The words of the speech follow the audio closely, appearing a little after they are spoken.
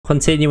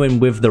continuing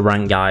with the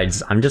rank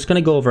guides, I'm just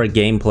going to go over a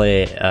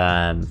gameplay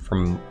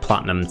from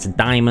Platinum to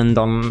Diamond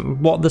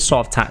on what the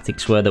sort of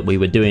tactics were that we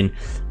were doing,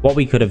 what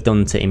we could have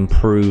done to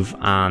improve,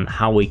 and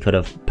how we could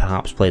have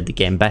perhaps played the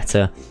game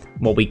better,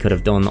 what we could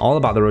have done, all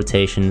about the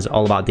rotations,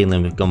 all about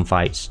dealing with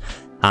gunfights.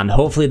 And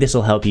hopefully this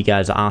will help you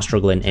guys that are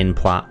struggling in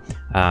Plat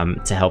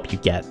to help you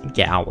get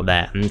out of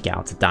there and get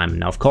out to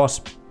Diamond. Now, of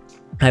course,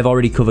 I've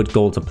already covered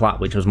Gold to Plat,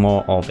 which was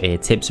more of a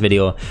tips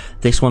video.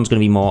 This one's going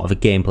to be more of a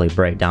gameplay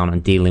breakdown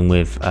and dealing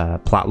with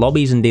Plat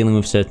lobbies and dealing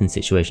with certain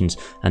situations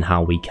and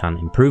how we can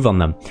improve on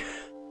them.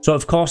 So,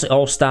 of course, it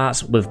all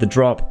starts with the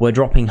drop. We're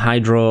dropping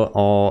Hydro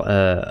or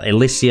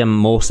Elysium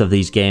most of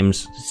these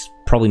games. It's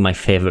probably my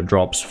favourite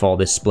drops for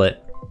this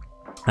split.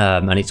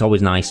 And it's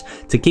always nice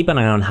to keep an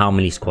eye on how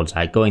many squads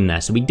are going there.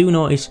 So we do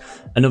notice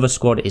another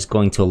squad is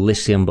going to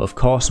Elysium, but of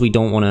course we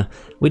don't want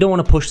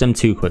to push them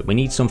too quick. We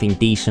need something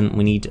decent.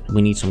 We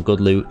need some good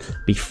loot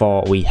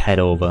before we head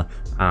over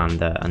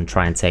and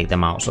try and take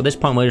them out. So at this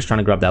point we're just trying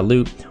to grab their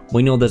loot.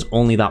 We know there's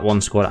only that one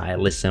squad at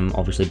Elysium,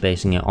 obviously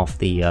basing it off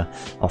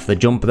the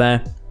jump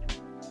there.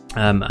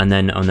 And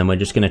then we're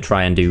just going to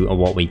try and do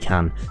what we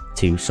can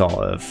to sort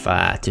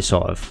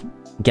of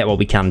get what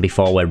we can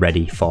before we're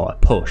ready for a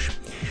push.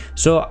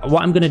 So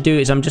what I'm going to do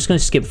is I'm just going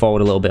to skip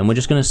forward a little bit, and we're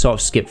just going to sort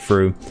of skip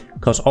through,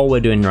 because all we're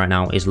doing right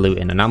now is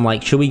looting. And I'm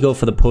like, should we go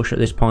for the push at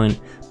this point?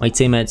 My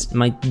teammates, the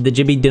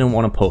Jibby didn't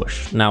want to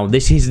push. Now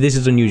this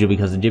is unusual,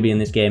 because the Jibby in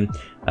this game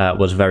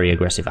was very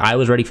aggressive. I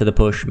was ready for the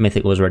push,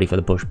 Mythic was ready for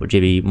the push, but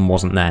Jibby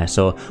wasn't there.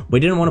 So we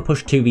didn't want to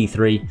push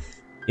 2v3.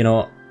 You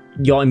know,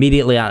 you're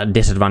immediately at a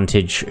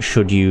disadvantage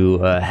should you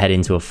head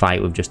into a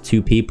fight with just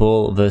 2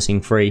 people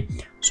versus 3.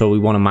 So we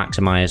want to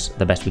maximize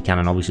the best we can,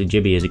 and obviously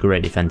Jibby is a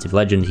great defensive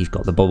legend. He's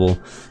got the bubble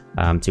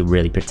to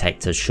really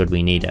protect us should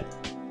we need it.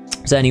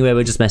 So anyway,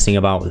 we're just messing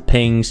about with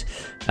pings,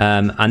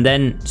 and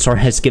then,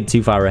 sorry, I skipped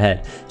too far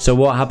ahead. So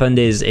what happened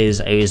is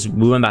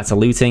we went back to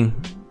looting,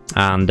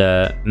 and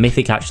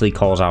Mythic actually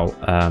calls out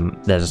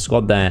there's a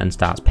squad there and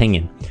starts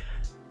pinging.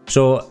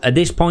 So at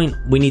this point,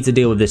 we need to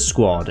deal with this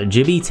squad.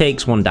 Jibby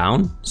takes one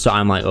down, so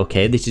I'm like,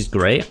 okay, this is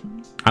great.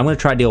 I'm going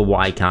to try to deal what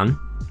I can,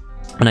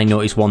 and I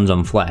notice one's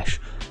on Flesh.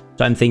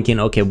 So I'm thinking,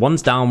 okay,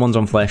 one's down, one's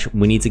on Flesh,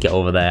 we need to get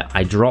over there.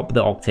 I drop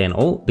the Octane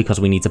ult because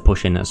we need to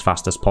push in as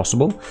fast as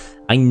possible.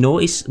 I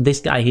notice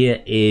this guy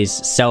here is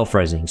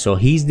self-resing, so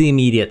he's the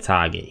immediate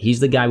target. He's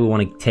the guy we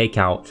want to take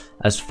out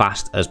as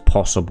fast as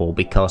possible,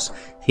 because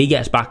if he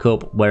gets back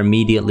up, we're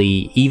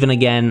immediately even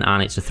again,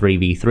 and it's a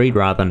 3v3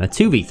 rather than a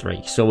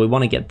 2v3. So we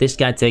want to get this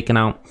guy taken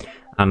out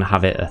and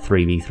have it a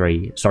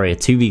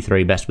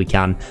 2v3 best we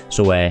can,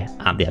 so we're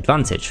at the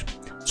advantage.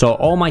 So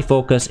all my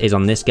focus is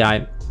on this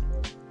guy.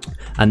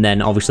 And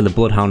then obviously the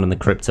Bloodhound and the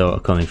Crypto are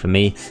coming for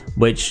me,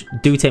 which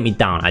do take me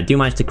down. I do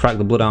manage to crack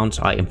the Bloodhound,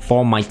 so I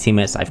inform my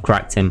teammates I've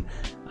cracked him,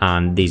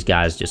 and these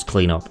guys just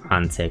clean up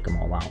and take them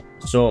all out.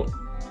 So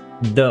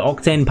the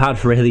Octane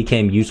pad really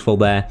came useful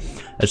there.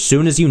 As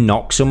soon as you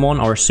knock someone,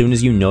 or as soon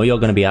as you know you're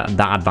going to be at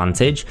that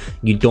advantage,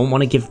 you don't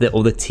want to give the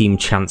other team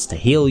chance to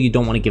heal. You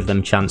don't want to give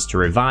them chance to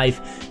revive.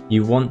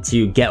 You want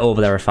to get over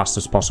there as fast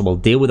as possible,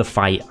 deal with a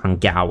fight, and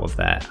get out of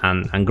there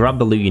and grab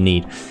the loot you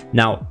need.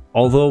 Now,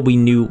 although we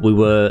knew we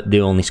were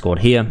the only squad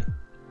here,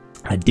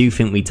 I do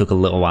think we took a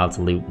little while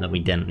to loot that we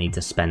didn't need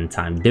to spend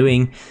time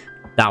doing.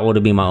 That would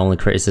have been my only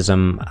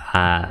criticism.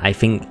 I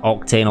think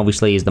Octane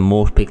obviously is the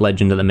most picked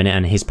legend at the minute,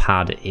 and his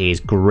pad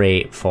is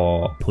great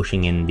for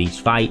pushing in these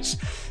fights.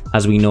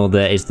 As we know,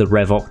 there is the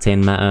Rev Octane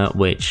meta,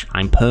 which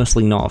I'm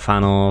personally not a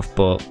fan of,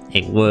 but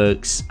it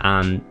works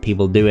and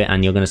people do it,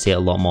 and you're going to see it a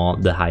lot more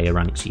the higher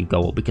ranks you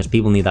go up, because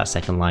people need that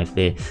second life.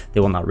 They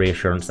want that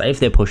reassurance that if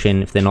they push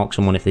in, if they knock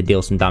someone, if they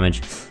deal some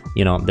damage,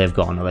 you know, they've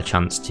got another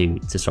chance to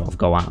sort of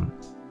go at them.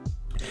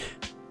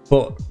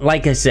 But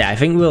like I said, I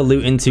think we were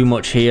looting too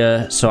much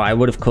here, so I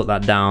would have cut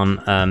that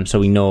down. So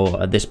we know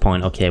at this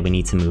point, okay, we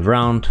need to move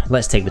around.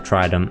 Let's take the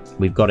Trident.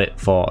 We've got it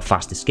for a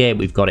fast escape.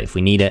 We've got it if we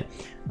need it,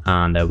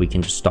 and we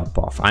can just stop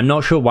off. I'm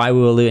not sure why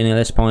we were looting at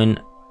this point.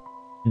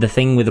 The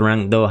thing with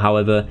rank though,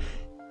 however,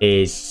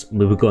 is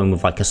we were going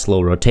with like a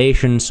slow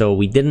rotation, so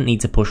we didn't need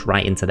to push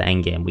right into the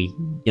end game.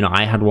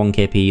 I had 1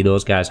 KP,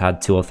 those guys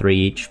had 2 or 3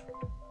 each.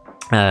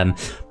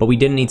 But we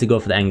didn't need to go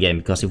for the end game,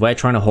 because if we're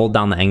trying to hold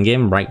down the end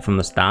game right from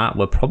the start,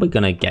 we're probably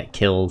going to get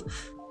killed.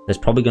 There's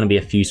probably going to be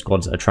a few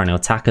squads that are trying to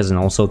attack us and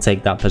also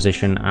take that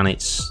position, and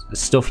it's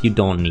stuff you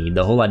don't need.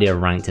 The whole idea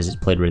of ranked is it's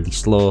played really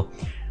slow.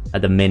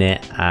 At the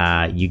minute,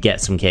 you get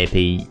some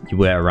KP, you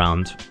wait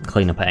around,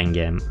 clean up at end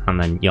game,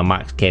 and then your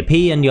max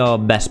KP and your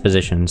best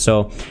position.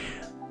 So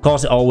of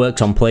course it all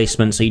works on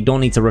placement, so you don't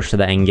need to rush to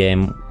the end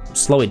game.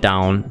 Slow it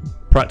down,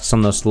 practice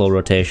on those slow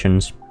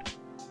rotations,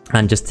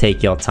 and just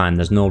take your time.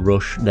 There's no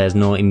rush, there's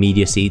no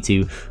immediacy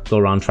to go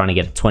around trying to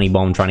get a 20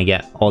 bomb, trying to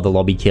get all the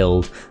lobby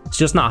killed. It's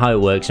just not how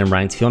it works in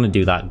ranked. If you want to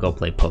do that, go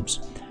play pubs.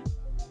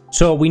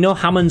 So we know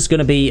Hammond's going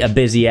to be a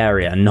busy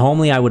area.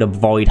 Normally I would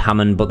avoid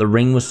Hammond, but the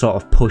ring was sort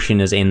of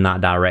pushing us in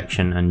that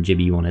direction, and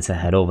Jibby wanted to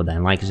head over there.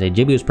 And like I said,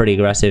 Jibby was pretty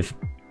aggressive.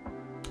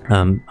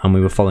 and we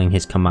were following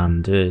his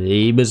command.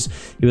 He was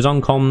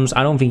on comms.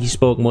 I don't think he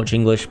spoke much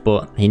English,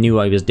 but he knew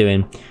what he was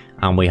doing,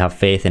 and we have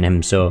faith in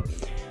him. So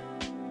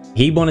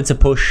he wanted to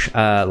push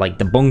like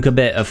the bunker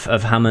bit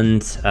of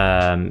Hammond.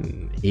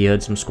 He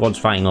heard some squads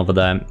fighting over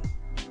there,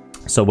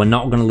 so we're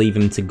not going to leave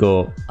him to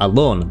go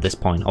alone at this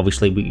point.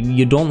 Obviously,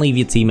 you don't leave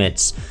your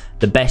teammates.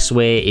 The best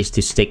way is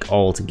to stick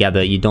all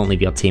together. You don't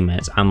leave your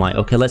teammates. I'm like,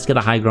 okay, let's get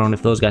a high ground.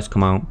 If those guys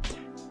come out,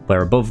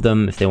 we're above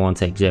them. If they want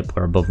to take zip,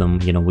 we're above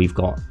them. You know, we've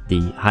got the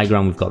high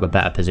ground. We've got the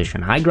better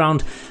position. High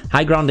ground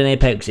in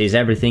Apex is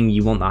everything.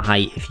 You want that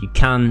height if you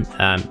can.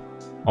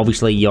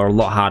 Obviously, you're a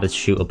lot harder to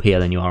shoot up here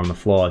than you are on the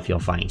floor if you're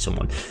fighting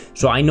someone.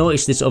 So I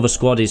noticed this other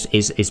squad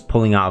is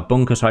pulling out of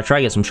bunker, so I try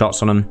to get some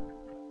shots on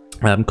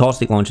them.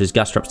 Caustic launches,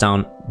 gas traps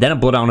down, then a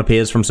Bloodhound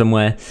appears from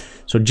somewhere.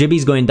 So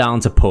Jibby's going down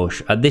to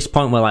push. At this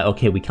point, we're like,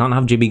 okay, we can't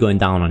have Jibby going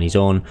down on his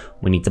own.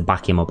 We need to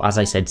back him up. As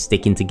I said,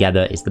 sticking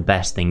together is the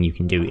best thing you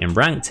can do in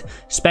ranked,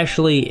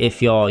 especially if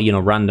you're, you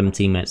know, random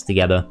teammates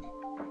together.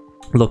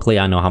 Luckily,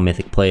 I know how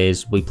Mythic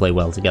plays. We play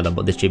well together,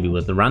 but this Jibby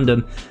was the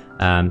random.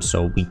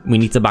 So we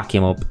need to back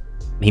him up.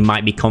 He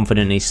might be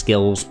confident in his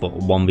skills, but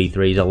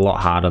 1v3 is a lot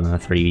harder than a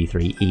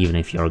 3v3, even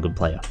if you're a good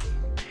player.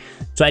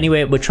 So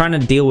anyway, we're trying to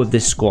deal with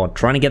this squad,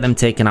 trying to get them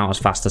taken out as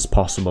fast as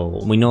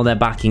possible. We know they're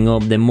backing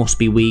up, they must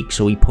be weak,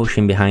 so we push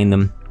in behind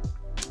them,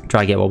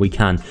 try to get what we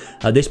can.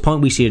 At this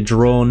point, we see a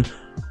drone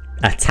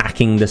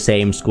attacking the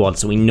same squad,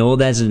 so we know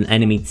there's an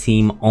enemy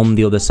team on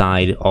the other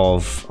side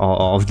of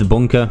the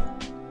bunker.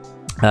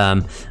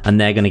 And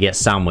they're going to get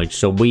sandwiched,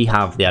 so we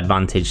have the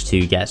advantage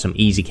to get some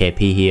easy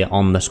KP here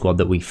on the squad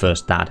that we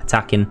first started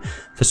attacking.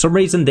 For some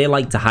reason, they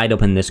like to hide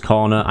up in this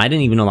corner. I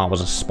didn't even know that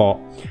was a spot.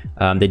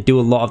 They do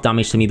a lot of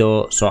damage to me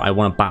though, so I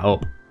want to bat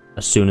up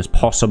as soon as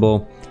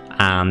possible.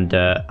 And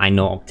I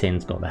know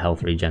Octane's got the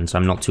health regen, so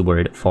I'm not too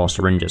worried at 4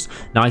 syringes.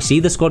 Now I see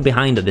the squad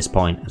behind at this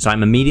point, so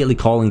I'm immediately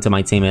calling to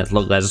my teammates,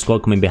 look, there's a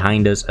squad coming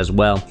behind us as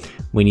well.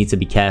 We need to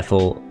be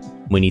careful.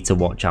 We need to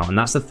watch out. And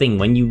that's the thing,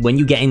 when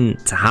you get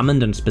into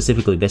Hammond, and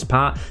specifically this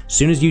part, as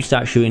soon as you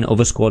start shooting,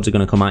 other squads are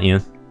going to come at you.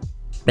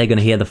 They're going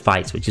to hear the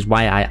fights, which is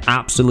why I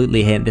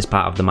absolutely hate this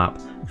part of the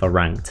map for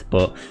ranked.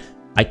 But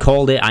I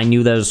called it, I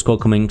knew there was a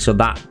squad coming, so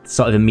that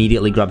sort of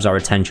immediately grabs our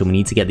attention. We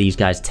need to get these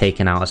guys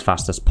taken out as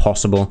fast as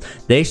possible.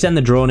 They send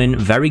the drone in,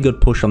 very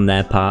good push on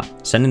their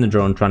part, sending the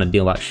drone, trying to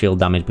deal that shield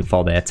damage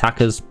before they attack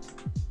us.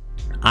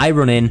 I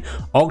run in,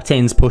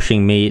 Octane's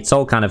pushing me, it's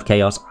all kind of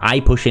chaos. I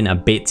push in a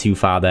bit too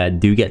far there,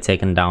 do get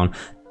taken down.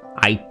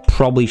 I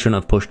probably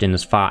shouldn't have pushed in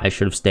as far, I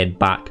should have stayed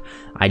back.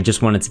 I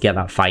just wanted to get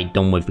that fight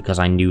done with because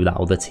I knew that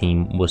other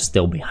team was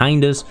still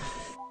behind us.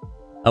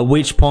 At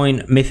which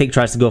point, Mythic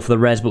tries to go for the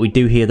res, but we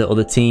do hear the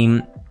other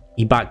team.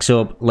 He backs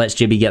up, lets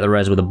Jibby get the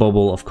res with a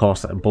bubble. Of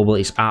course, that bubble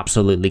is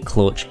absolutely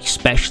clutch,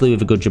 especially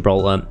with a good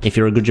Gibraltar. If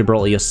you're a good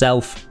Gibraltar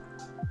yourself,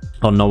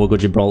 or know a good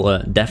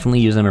Gibraltar,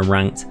 definitely use them in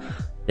ranked.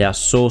 They are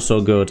so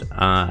good.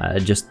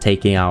 Just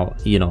taking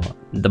out, you know,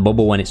 the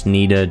bubble when it's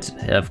needed,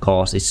 of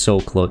course, is so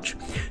clutch.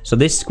 So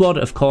this squad,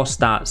 of course,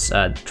 starts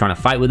trying to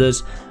fight with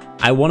us.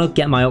 I want to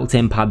get my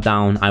Octane pad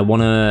down. I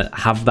want to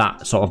have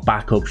that sort of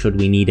backup should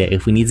we need it.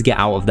 If we need to get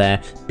out of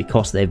there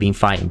because they've been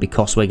fighting,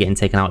 because we're getting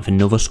taken out, if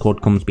another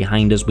squad comes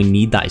behind us, we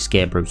need that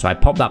escape route. So I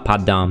pop that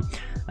pad down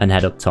and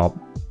head up top,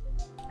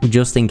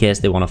 just in case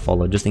they want to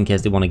follow, just in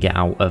case they want to get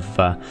out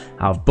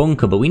of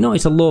bunker. But we know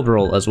it's a low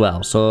roll as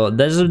well, so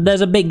there's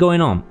a bit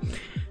going on.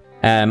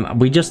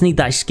 We just need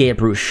that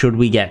escape route should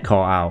we get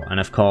caught out. And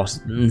of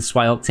course, that's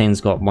why Octane's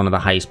got one of the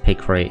highest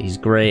pick rate. He's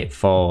great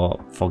for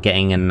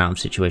getting in and out of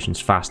situations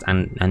fast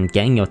and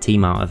getting your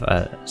team out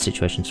of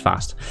situations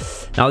fast.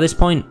 Now at this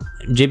point,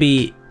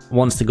 Jibby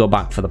wants to go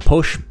back for the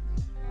push.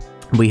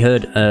 We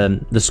heard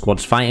the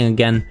squad's fighting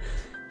again.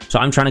 So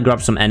I'm trying to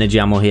grab some energy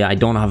ammo here. I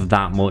don't have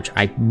that much.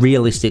 I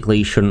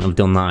realistically shouldn't have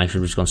done that. I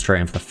should have just gone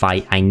straight in for the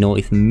fight. I know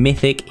if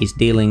Mythic is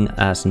dealing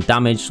some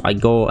damage, so I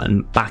go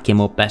and back him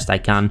up best I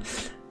can.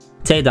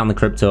 Take down the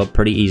Crypto,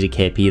 pretty easy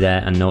KP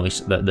there, and notice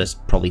that there's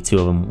probably 2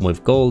 of them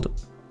with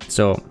gold.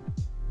 So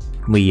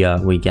we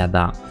get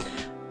that.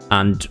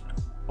 And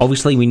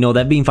obviously we know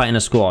they've been fighting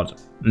a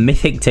squad.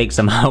 Mythic takes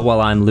them out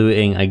while I'm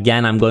looting.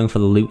 Again, I'm going for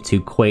the loot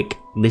too quick.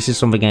 This is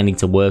something I need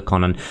to work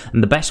on, and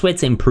the best way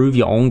to improve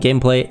your own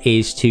gameplay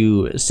is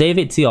to save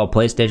it to your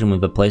PlayStation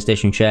with the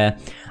PlayStation share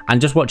and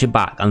just watch it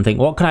back and think,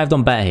 what could I have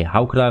done better here?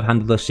 How could I have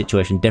handled this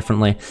situation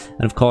differently?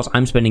 And of course,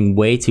 I'm spending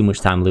way too much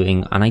time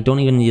looting, and I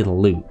don't even need to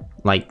loot.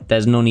 Like,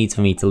 there's no need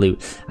for me to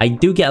loot. I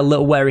do get a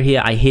little wary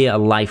here. I hear a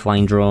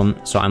lifeline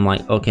drone, so I'm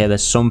like, okay,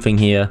 there's something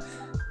here.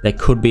 There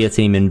could be a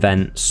team in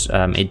vents.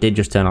 It did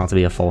just turn out to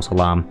be a false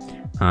alarm,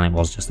 and it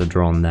was just a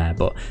drone there.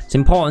 But it's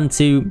important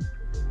to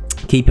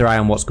keep your eye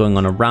on what's going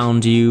on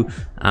around you,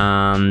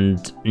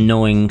 and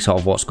knowing sort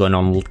of what's going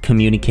on,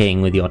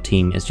 communicating with your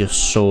team is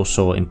just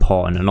so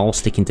important, and all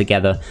sticking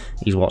together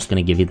is what's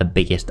going to give you the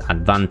biggest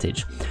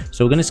advantage.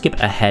 So we're going to skip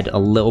ahead a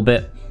little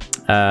bit.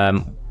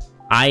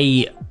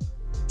 I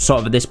sort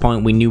of at this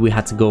point, we knew we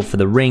had to go for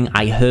the ring.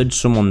 I heard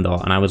someone though,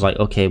 and I was like,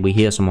 okay, we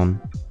hear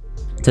someone.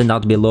 Turned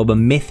out to be a Loba.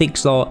 Mythic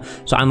thought,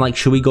 so I'm like,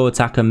 should we go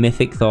attack a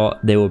Mythic?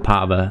 Thought they were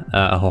part of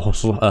a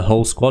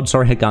whole squad.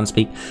 Sorry, I can't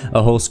speak.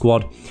 A whole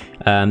squad.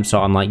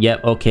 So I'm like,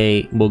 yep,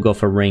 okay, we'll go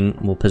for ring.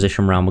 We'll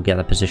position round. We'll get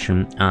the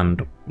position.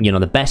 And, you know,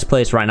 the best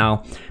place right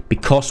now,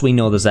 because we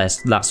know there's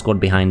that squad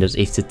behind us,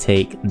 is to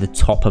take the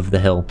top of the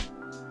hill.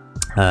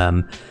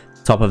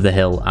 Top of the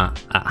hill at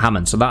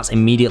Hammond. So that's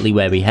immediately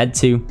where we head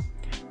to.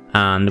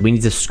 And we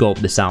need to scope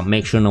this out.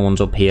 Make sure no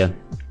one's up here.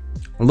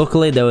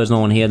 Luckily, there was no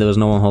one here. There was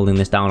no one holding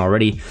this down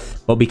already.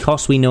 But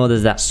because we know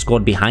there's that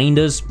squad behind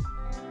us,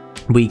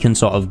 we can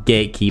sort of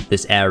gatekeep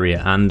this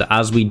area. And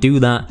as we do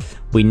that,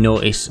 we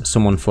notice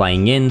someone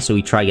flying in. So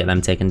we try to get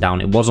them taken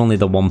down. It was only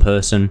the one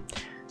person.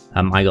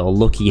 I got a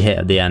lucky hit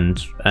at the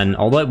end. And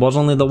although it was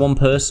only the one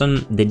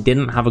person, they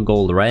didn't have a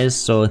gold res.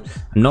 So I'm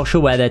not sure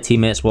where their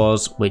teammates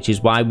was, which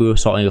is why we were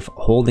sort of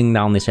holding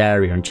down this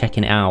area and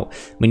checking it out.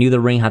 We knew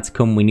the ring had to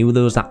come. We knew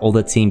there was that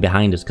other team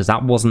behind us, because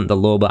that wasn't the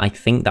Loba. I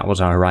think that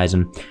was our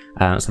Horizon.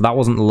 So that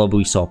wasn't the Loba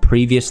we saw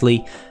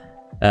previously.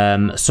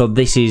 So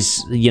this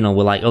is, you know,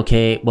 we're like,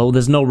 okay, well,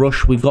 there's no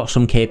rush. We've got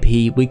some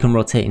KP. We can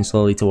rotate in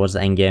slowly towards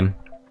the end game.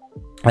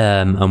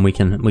 And we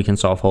can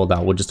sort of hold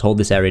that. We'll just hold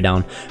this area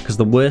down, because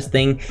the worst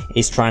thing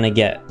is trying to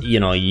get, you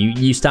know,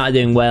 you start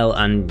doing well,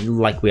 and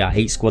like we are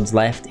 8 squads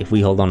left. If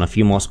we hold on a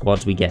few more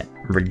squads, we get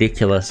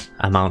ridiculous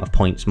amount of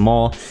points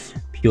more,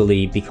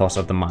 purely because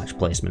of the match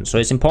placement. So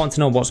it's important to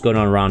know what's going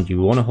on around you.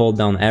 We want to hold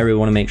down the area. We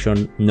want to make sure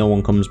no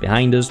one comes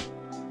behind us.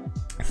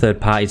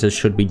 Third parties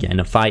should be getting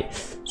a fight.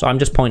 So I'm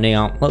just pointing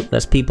out, look,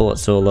 there's people at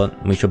Solar.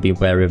 We should be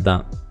wary of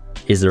that.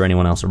 Is there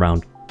anyone else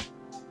around?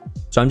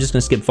 So I'm just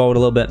going to skip forward a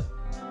little bit.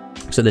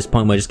 So at this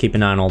point, we're just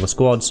keeping an eye on all the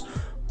squads,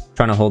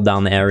 trying to hold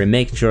down the area,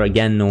 making sure,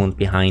 again, no one's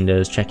behind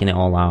us, checking it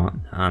all out,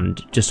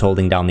 and just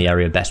holding down the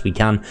area best we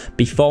can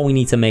before we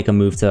need to make a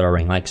move to the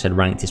ring. Like I said,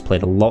 ranked is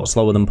played a lot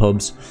slower than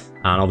pubs,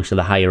 and obviously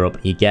the higher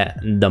up you get,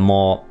 the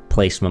more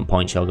placement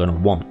points you're going to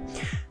want.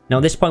 Now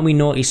at this point, we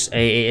notice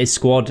a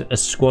squad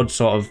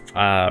sort of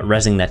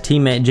rezzing their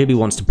teammate. Jibby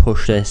wants to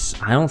push this.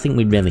 I don't think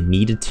we really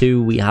needed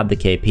to. We had the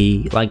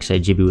KP. Like I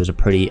said, Jibby was a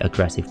pretty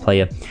aggressive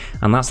player,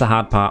 and that's the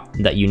hard part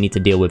that you need to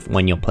deal with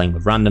when you're playing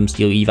with randoms.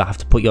 You either have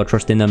to put your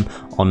trust in them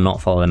or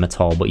not follow them at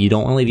all, but you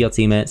don't want to leave your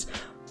teammates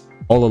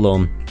all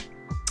alone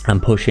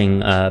and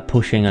pushing a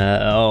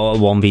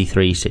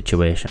 1v3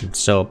 situation.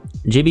 So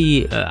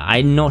Jibby,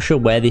 I'm not sure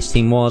where this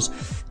team was.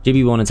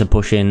 Jibby wanted to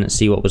push in,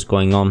 see what was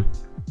going on.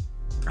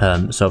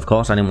 So of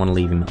course I didn't want to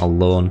leave him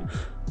alone.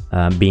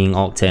 Being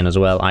Octane as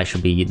well, I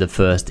should be the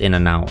first in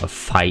and out of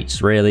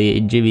fights,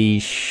 really.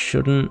 Jibby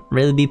shouldn't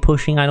really be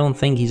pushing, I don't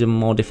think. He's a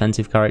more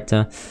defensive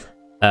character.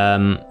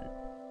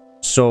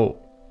 So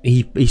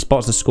he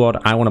spots the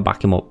squad. I want to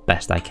back him up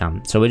best I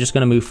can. So we're just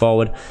going to move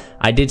forward.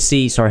 I did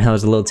see, sorry, that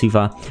was a little too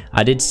far.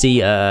 I did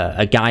see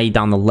a guy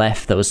down the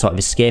left that was sort of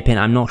escaping.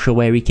 I'm not sure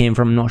where he came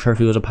from. I'm not sure if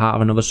he was a part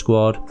of another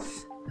squad.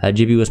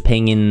 Jibby was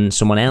pinging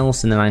someone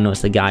else, and then I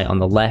noticed the guy on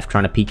the left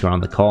trying to peek around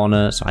the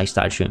corner, so I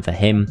started shooting for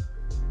him.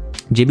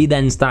 Jibby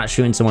then starts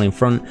shooting someone in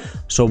front,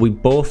 so we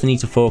both need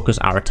to focus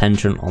our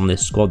attention on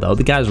this squad. The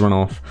other guys run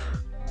off.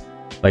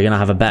 We're going to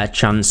have a better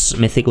chance.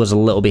 Mythic was a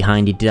little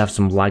behind. He did have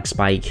some lag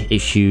spike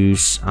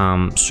issues,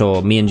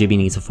 so me and Jibby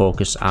need to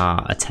focus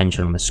our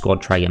attention on the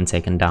squad, try to get him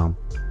taken down.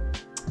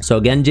 So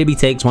again, Jibby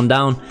takes one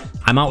down.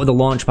 I'm out with the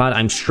launch pad.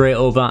 I'm straight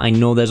over. I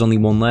know there's only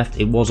one left.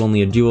 It was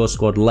only a duo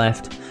squad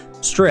left.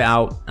 Straight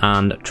out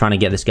and trying to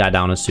get this guy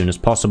down as soon as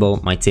possible.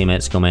 My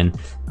teammates come in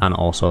and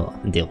also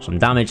deal some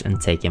damage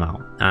and take him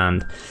out.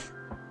 And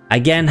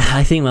again,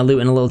 I think we're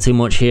looting a little too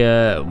much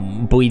here,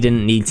 but we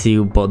didn't need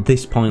to. But at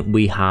this point,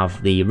 we have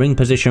the ring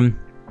position.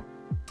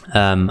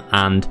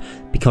 And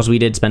because we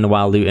did spend a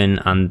while looting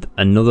and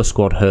another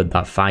squad heard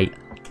that fight,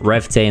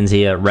 Revtain's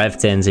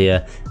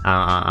here,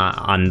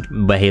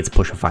 and we're here to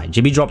push a fight.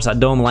 Jibby drops that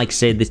dome. Like I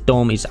said, this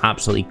dome is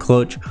absolutely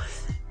clutch.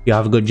 You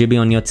have a good Jibby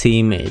on your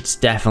team, it's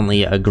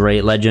definitely a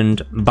great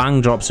legend. Bang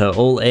drops her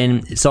ult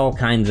in. It's all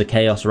kinds of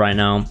chaos right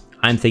now.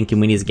 I'm thinking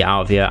we need to get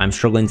out of here. I'm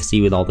struggling to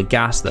see with all the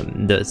gas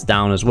that's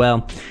down as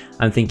well.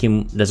 I'm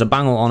thinking there's a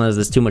Bang ult on us,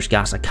 there's too much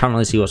gas. I can't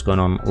really see what's going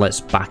on.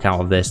 Let's back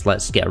out of this.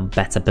 Let's get a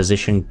better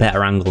position,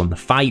 better angle in the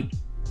fight,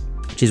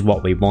 which is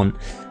what we want.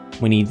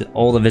 We need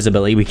all the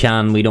visibility we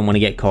can. We don't want to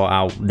get caught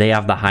out. They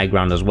have the high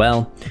ground as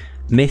well.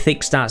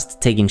 Mythic starts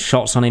taking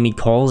shots on him. He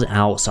calls it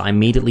out, so I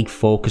immediately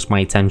focus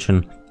my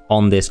attention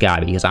on this guy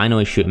because I know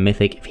he's shooting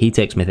Mythic. If he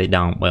takes Mythic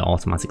down, we're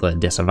automatically at a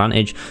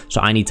disadvantage. So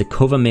I need to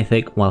cover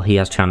Mythic while he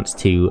has chance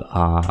to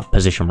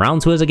position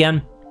round to us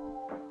again.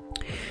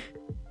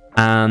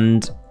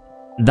 And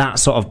that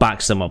sort of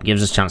backs them up,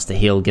 gives us a chance to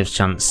heal, gives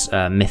chance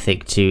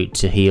Mythic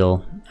to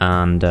heal.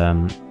 And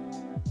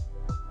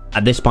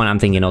at this point, I'm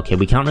thinking, okay,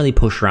 we can't really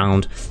push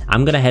round.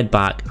 I'm going to head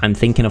back. I'm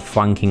thinking of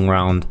flanking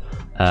round.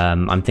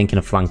 I'm thinking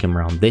of flanking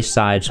around this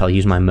side, so I'll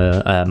use my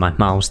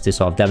mouse to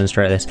sort of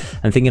demonstrate this.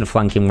 I'm thinking of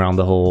flanking around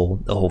the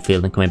whole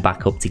field and coming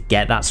back up to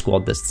get that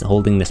squad that's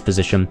holding this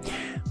position.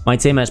 My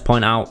teammates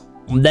point out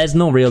there's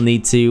no real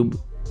need to.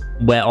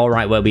 we're all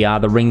right where we are.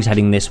 The ring's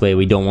heading this way.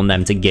 We don't want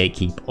them to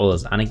gatekeep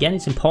us. And again,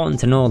 it's important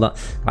to know that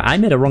I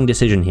made a wrong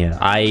decision here.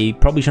 I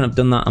probably shouldn't have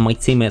done that, and my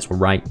teammates were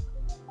right.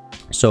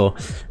 So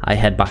I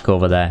head back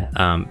over there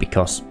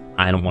because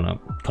I don't want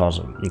to cause,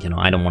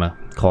 I don't want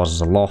to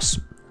cause us a loss.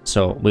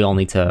 So we all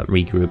need to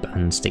regroup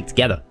and stick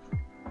together.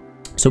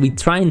 So we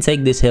try and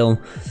take this hill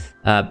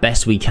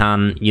best we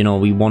can.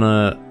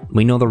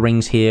 We know the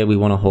ring's here. We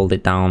want to hold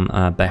it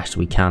down best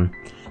we can.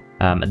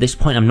 At this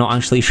point, I'm not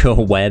actually sure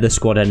where the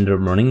squad ended up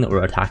running that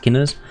were attacking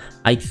us.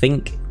 I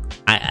think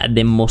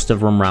they must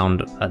have run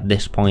around at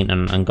this point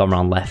and gone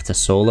around left to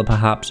Solar,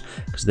 perhaps,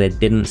 because they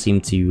didn't seem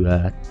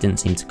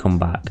to come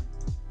back.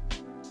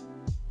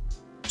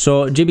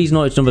 So Gibby's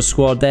noticed another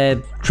squad there,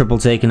 triple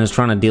taking us,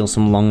 trying to deal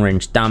some long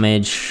range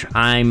damage.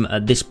 I'm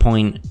at this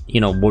point,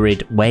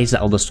 worried. Where's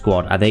that other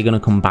squad? Are they going to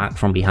come back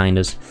from behind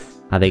us?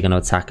 Are they going to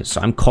attack us?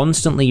 So I'm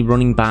constantly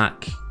running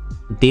back,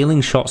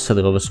 dealing shots to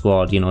the other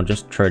squad,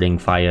 just trading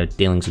fire,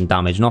 dealing some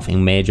damage,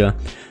 nothing major,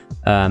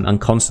 and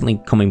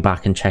constantly coming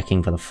back and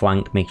checking for the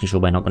flank, making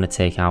sure we're not going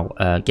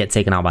to get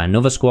taken out by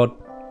another squad.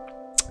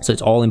 So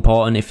it's all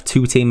important. If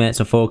two teammates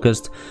are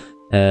focused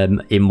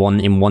in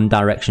one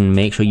direction,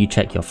 make sure you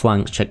check your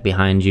flanks, check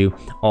behind you,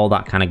 all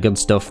that kind of good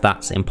stuff.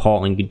 That's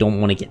important. You don't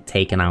want to get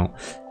taken out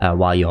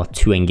while you're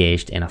too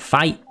engaged in a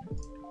fight.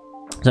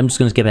 So I'm just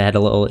going to skip ahead a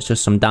little. It's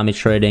just some damage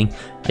trading.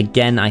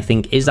 Again, I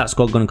think, is that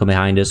squad going to come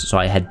behind us? So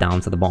I head down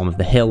to the bottom of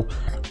the hill,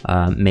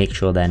 make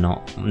sure they're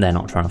not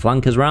trying to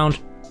flank us around.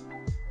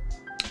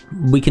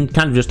 We can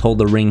kind of just hold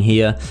the ring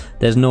here.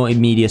 There's no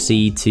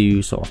immediacy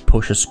to sort of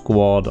push a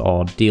squad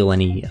or deal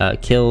any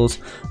kills.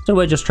 So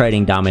we're just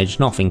trading damage,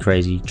 nothing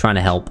crazy, trying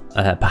to help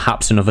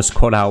perhaps another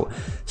squad out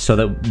so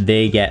that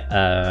they get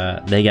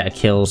a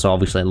kill. So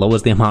obviously it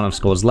lowers the amount of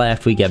squads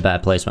left. We get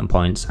better placement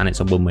points, and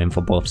it's a win-win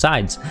for both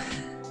sides.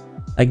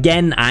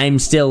 Again, I'm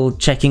still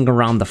checking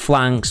around the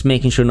flanks,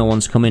 making sure no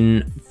one's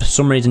coming. For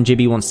some reason,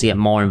 Gibby wants to get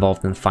more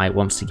involved in the fight,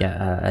 wants to get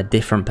a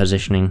different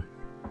positioning.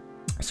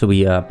 So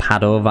we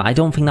pad over. I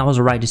don't think that was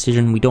the right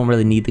decision. We don't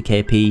really need the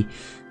KP.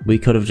 We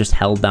could have just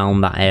held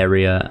down that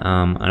area.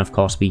 And of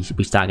course, we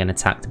start getting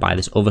attacked by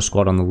this other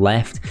squad on the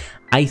left.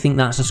 I think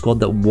that's a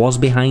squad that was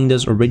behind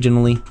us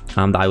originally,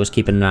 that I was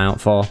keeping an eye out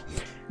for.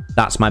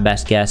 That's my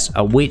best guess.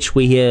 Which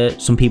we hear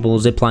some people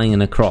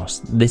ziplining across.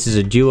 This is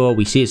a duo.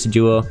 We see it's a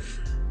duo.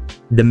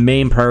 The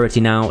main priority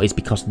now is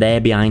because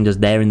they're behind us,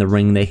 they're in the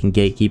ring, they can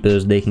gatekeep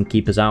us, they can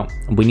keep us out.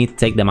 We need to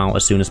take them out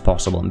as soon as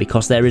possible. And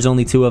because there is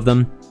only two of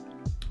them,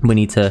 we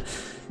need to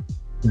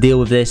deal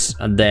with this.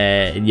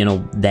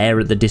 They're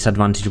at the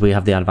disadvantage, we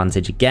have the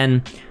advantage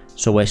again.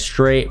 So we're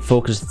straight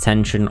focused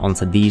attention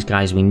onto these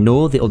guys. We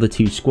know the other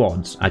two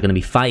squads are going to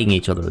be fighting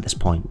each other at this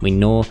point. We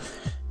know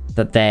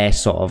that they're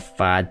sort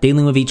of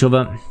dealing with each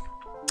other.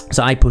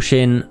 So I push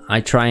in,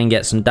 I try and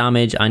get some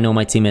damage. I know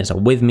my teammates are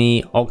with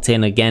me.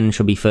 Octane again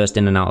should be first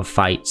in and out of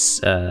fights.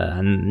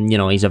 And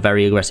he's a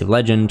very aggressive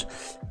legend.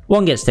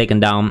 One gets taken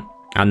down,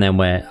 and then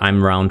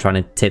I'm around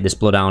trying to take this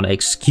blood down.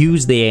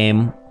 Excuse the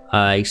aim.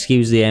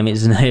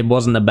 It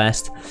wasn't the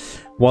best.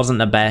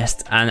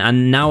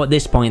 And now at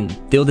this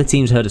point, the other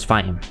team's heard us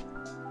fighting.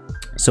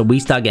 So we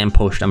start getting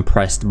pushed and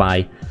pressed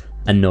by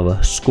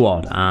another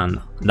squad, and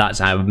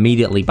I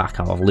immediately back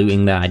out of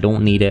looting there. I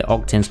don't need it.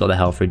 Octane's got the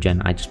health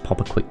regen. I just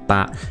pop a quick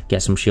bat,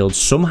 get some shields.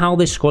 Somehow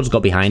this squad's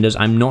got behind us.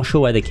 I'm not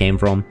sure where they came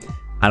from.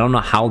 I don't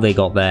know how they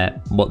got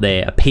there, but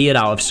they appeared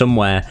out of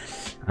somewhere,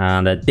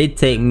 and they did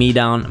take me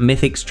down.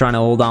 Mythic's trying to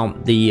hold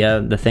out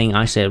the thing.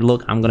 I said,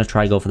 look, I'm gonna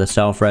try go for the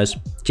self-res.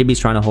 Gibby's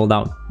trying to hold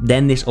out.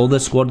 Then this other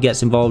squad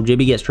gets involved.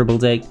 Gibby gets triple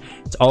taked.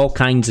 It's all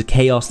kinds of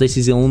chaos. This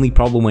is the only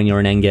problem when you're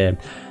in endgame.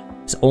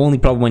 It's the only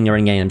problem when you're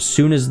in game. As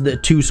soon as the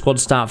two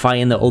squads start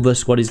fighting, the other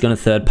squad is going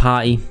to third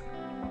party.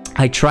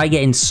 I try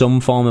getting some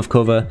form of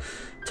cover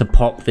to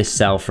pop this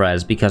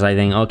self-res because I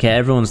think, okay,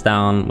 everyone's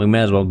down. We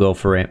may as well go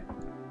for it.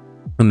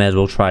 We may as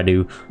well try to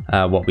do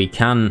what we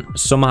can.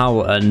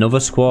 Somehow another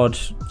squad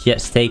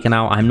gets taken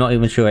out. I'm not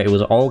even sure. It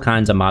was all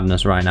kinds of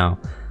madness right now.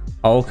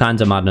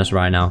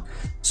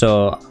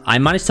 So I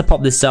managed to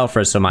pop this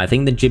self-res somehow. I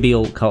think the Gibby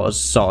ult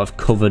sort of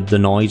covered the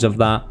noise of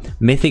that.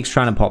 Mythic's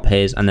trying to pop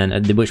his, and then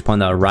at which point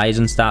the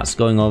Horizon starts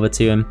going over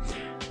to him.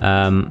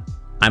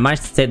 I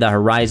managed to take the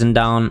Horizon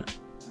down.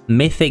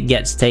 Mythic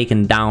gets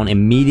taken down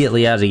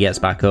immediately as he gets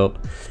back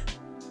up.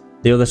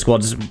 The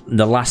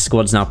last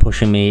squad's now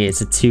pushing me.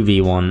 It's a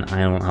 2v1.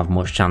 I don't have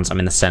much chance. I'm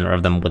in the center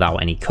of them without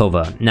any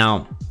cover.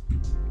 Now,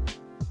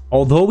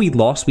 although we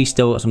lost, we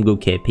still got some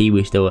good KP,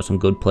 we still got some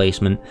good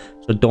placement,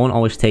 so don't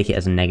always take it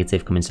as a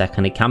negative coming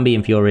second. It can be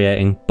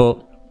infuriating,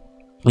 but,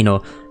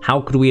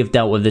 how could we have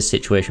dealt with this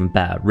situation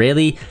better?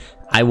 Really,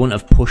 I wouldn't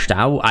have pushed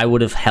out. I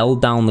would have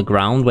held down the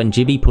ground. When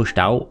Gibby pushed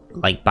out,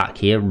 like back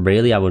here,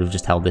 really, I would have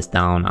just held this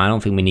down. I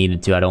don't think we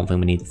needed to. I don't think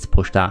we needed to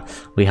push that.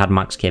 We had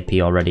max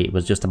KP already. It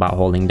was just about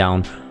holding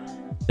down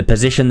the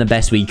position the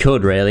best we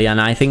could, really, and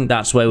I think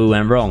that's where we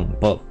went wrong,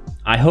 but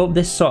I hope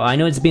I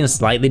know it's been a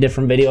slightly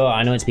different video.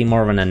 I know it's been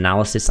more of an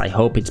analysis. I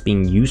hope it's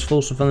been useful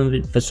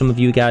for some of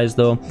you guys,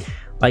 though.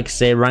 Like I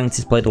say, ranked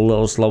is played a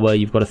little slower.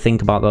 You've got to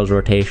think about those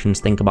rotations,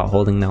 think about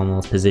holding down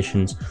those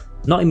positions,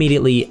 not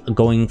immediately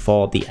going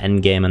for the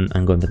end game and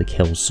going for the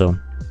kills. So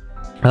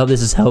I hope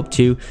this has helped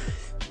you.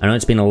 I know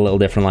it's been a little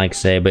different, like I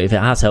say, but if it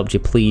has helped you,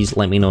 please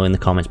let me know in the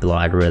comments below.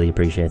 I'd really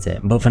appreciate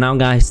it. But for now,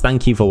 guys,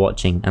 thank you for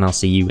watching, and I'll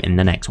see you in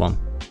the next one.